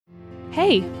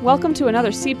Hey, welcome to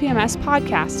another CPMS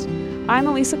podcast. I'm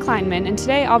Elisa Kleinman, and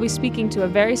today I'll be speaking to a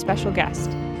very special guest.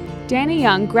 Danny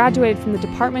Young graduated from the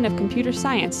Department of Computer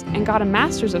Science and got a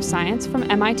Master's of Science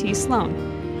from MIT Sloan.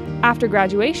 After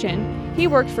graduation, he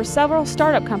worked for several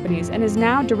startup companies and is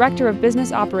now Director of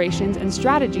Business Operations and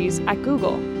Strategies at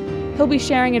Google. He'll be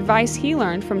sharing advice he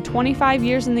learned from 25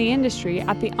 years in the industry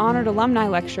at the Honored Alumni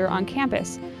Lecture on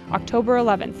campus, October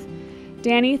 11th.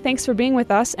 Danny, thanks for being with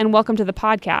us and welcome to the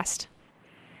podcast.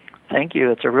 Thank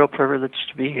you. It's a real privilege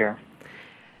to be here.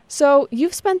 So,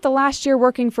 you've spent the last year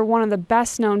working for one of the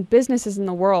best-known businesses in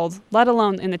the world, let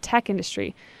alone in the tech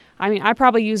industry. I mean, I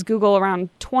probably use Google around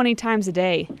 20 times a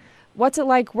day. What's it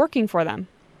like working for them?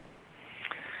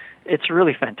 It's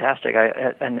really fantastic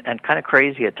and kind of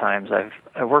crazy at times.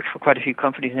 I've worked for quite a few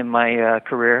companies in my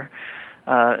career.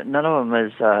 None of them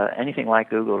is anything like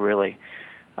Google, really.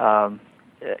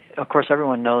 Of course,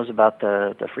 everyone knows about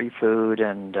the free food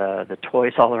and the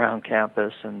toys all around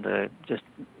campus and the just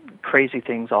crazy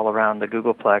things all around the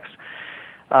Googleplex.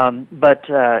 But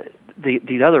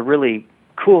the other really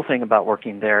cool thing about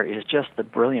working there is just the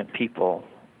brilliant people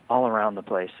all around the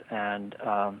place, and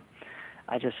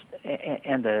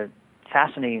and the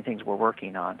fascinating things we're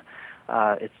working on.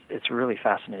 It's really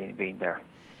fascinating being there.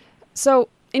 So,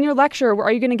 in your lecture,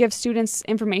 are you going to give students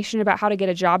information about how to get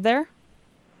a job there?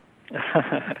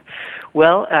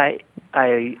 Well,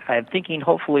 I'm thinking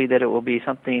hopefully that it will be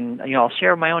something, I'll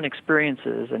share my own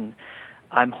experiences, and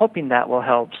I'm hoping that will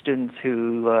help students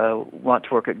who want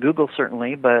to work at Google,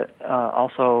 certainly, but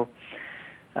also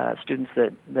students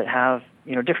that have,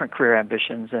 different career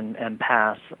ambitions and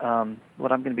paths.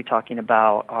 What I'm going to be talking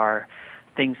about are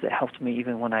things that helped me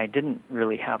even when I didn't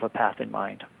really have a path in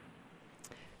mind.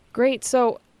 Great.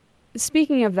 So,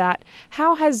 speaking of that,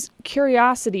 how has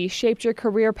curiosity shaped your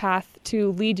career path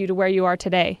to lead you to where you are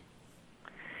today?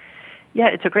 Yeah,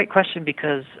 it's a great question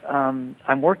because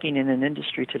I'm working in an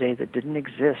industry today that didn't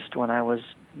exist when I was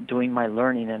doing my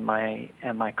learning and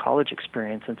my college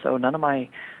experience, and so none of my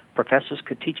professors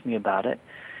could teach me about it.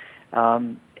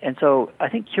 And so I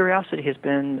think curiosity has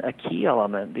been a key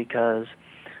element because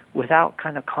without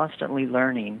kind of constantly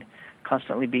learning,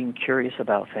 constantly being curious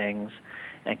about things,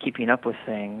 and keeping up with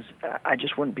things, I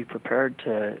just wouldn't be prepared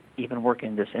to even work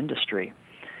in this industry.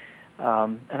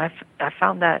 And I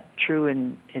found that true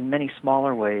in many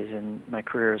smaller ways in my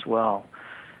career as well.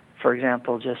 For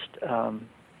example, just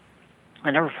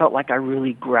I never felt like I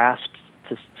really grasped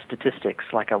statistics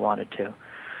like I wanted to.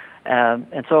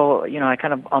 And so, I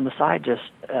kind of on the side just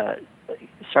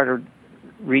started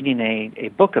reading a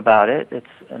book about it. It's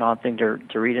an odd thing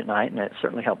to read at night, and it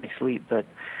certainly helped me sleep.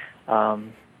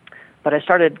 But I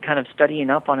started kind of studying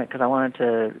up on it because I wanted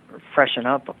to freshen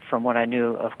up from what I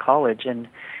knew of college, and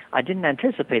I didn't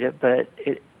anticipate it, but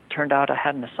it turned out I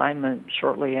had an assignment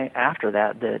shortly after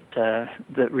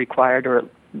that required or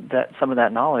that some of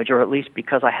that knowledge, or at least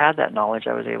because I had that knowledge,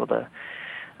 I was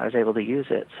able to use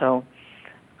it. So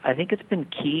I think it's been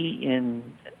key in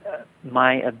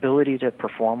my ability to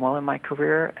perform well in my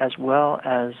career, as well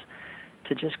as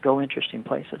to just go interesting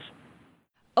places.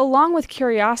 Along with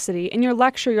curiosity, in your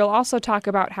lecture you'll also talk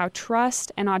about how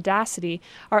trust and audacity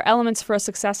are elements for a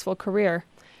successful career.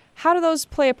 How do those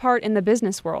play a part in the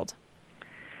business world?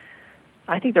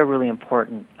 I think they're really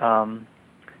important,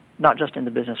 not just in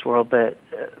the business world,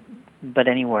 but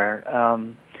anywhere.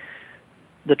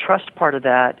 The trust part of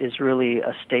that is really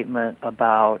a statement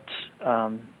about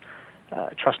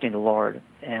trusting the Lord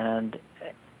and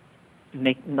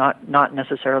not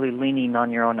necessarily leaning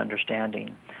on your own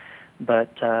understanding, but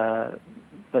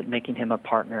making Him a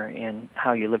partner in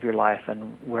how you live your life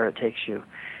and where it takes you.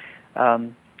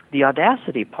 The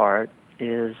audacity part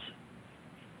it's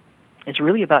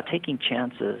really about taking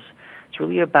chances. It's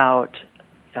really about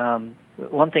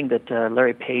one thing that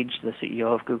Larry Page, the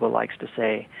CEO of Google, likes to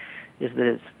say is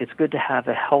that it's good to have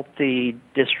a healthy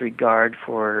disregard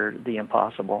for the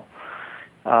impossible.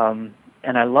 And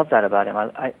I love that about him.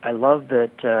 I love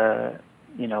that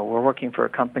we're working for a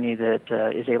company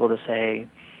that is able to say,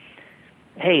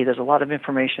 hey, there's a lot of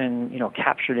information,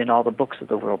 captured in all the books of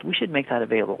the world. We should make that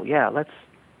available. Yeah,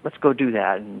 let's go do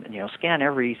that and scan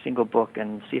every single book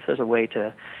and see if there's a way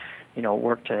to,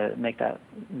 work to make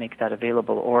that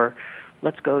available. Or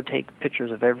let's go take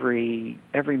pictures of every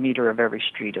meter of every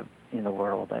street in the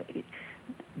world.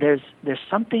 There's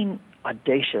something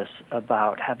audacious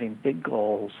about having big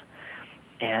goals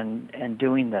and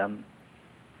doing them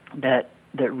that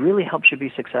really helps you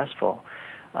be successful.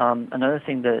 Another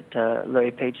thing that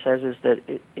Larry Page says is that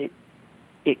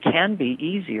it can be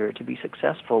easier to be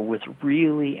successful with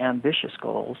really ambitious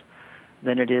goals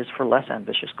than it is for less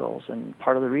ambitious goals. And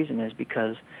part of the reason is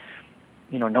because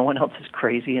no one else is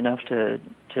crazy enough to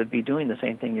be doing the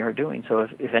same thing you're doing. So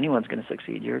if anyone's going to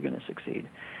succeed, you're going to succeed.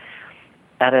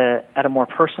 At a more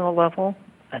personal level,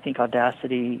 I think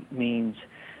audacity means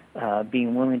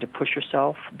being willing to push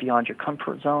yourself beyond your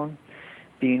comfort zone,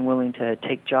 being willing to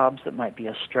take jobs that might be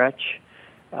a stretch,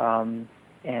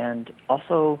 and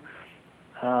also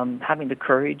having the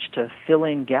courage to fill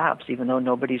in gaps even though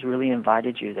nobody's really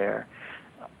invited you there.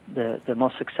 The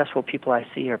most successful people I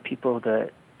see are people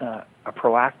that are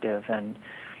proactive and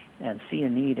see a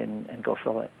need and go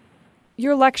fill it.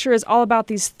 Your lecture is all about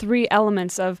these three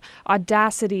elements of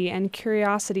audacity and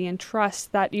curiosity and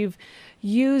trust that you've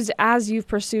used as you've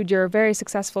pursued your very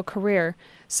successful career.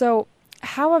 So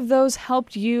how have those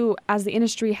helped you as the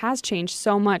industry has changed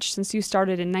so much since you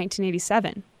started in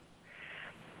 1987?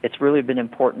 It's really been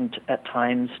important at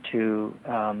times to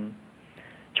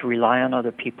rely on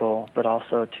other people, but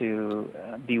also to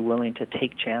be willing to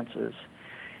take chances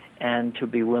and to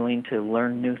be willing to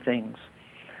learn new things.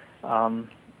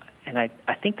 And I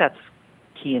think that's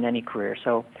key in any career.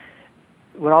 So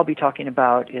what I'll be talking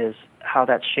about is how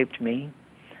that's shaped me,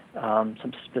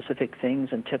 some specific things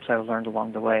and tips I've learned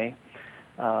along the way.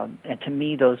 And to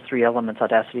me, those three elements,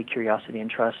 audacity, curiosity,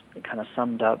 and trust, kind of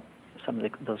summed up some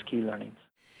of those key learnings.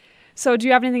 So do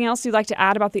you have anything else you'd like to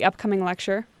add about the upcoming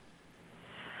lecture?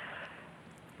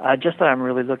 Just that I'm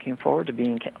really looking forward to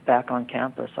being back on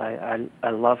campus. I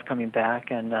love coming back,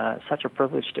 and such a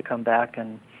privilege to come back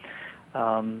and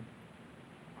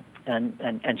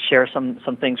share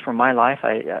some things from my life.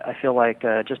 I feel like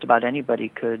just about anybody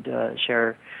could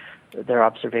share their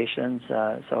observations.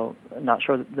 So I'm not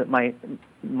sure that my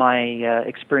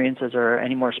experiences are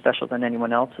any more special than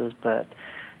anyone else's, but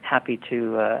happy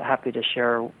to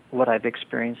share what I've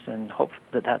experienced and hope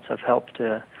that that's of help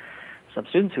to some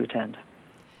students who attend.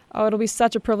 Oh, it'll be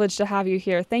such a privilege to have you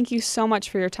here. Thank you so much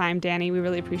for your time, Danny. We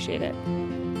really appreciate it.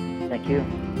 Thank you.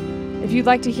 If you'd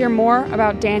like to hear more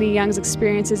about Danny Young's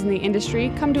experiences in the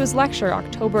industry, come to his lecture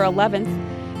October 11th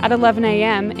at 11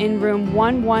 a.m. in room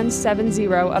 1170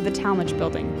 of the Talmadge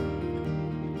Building.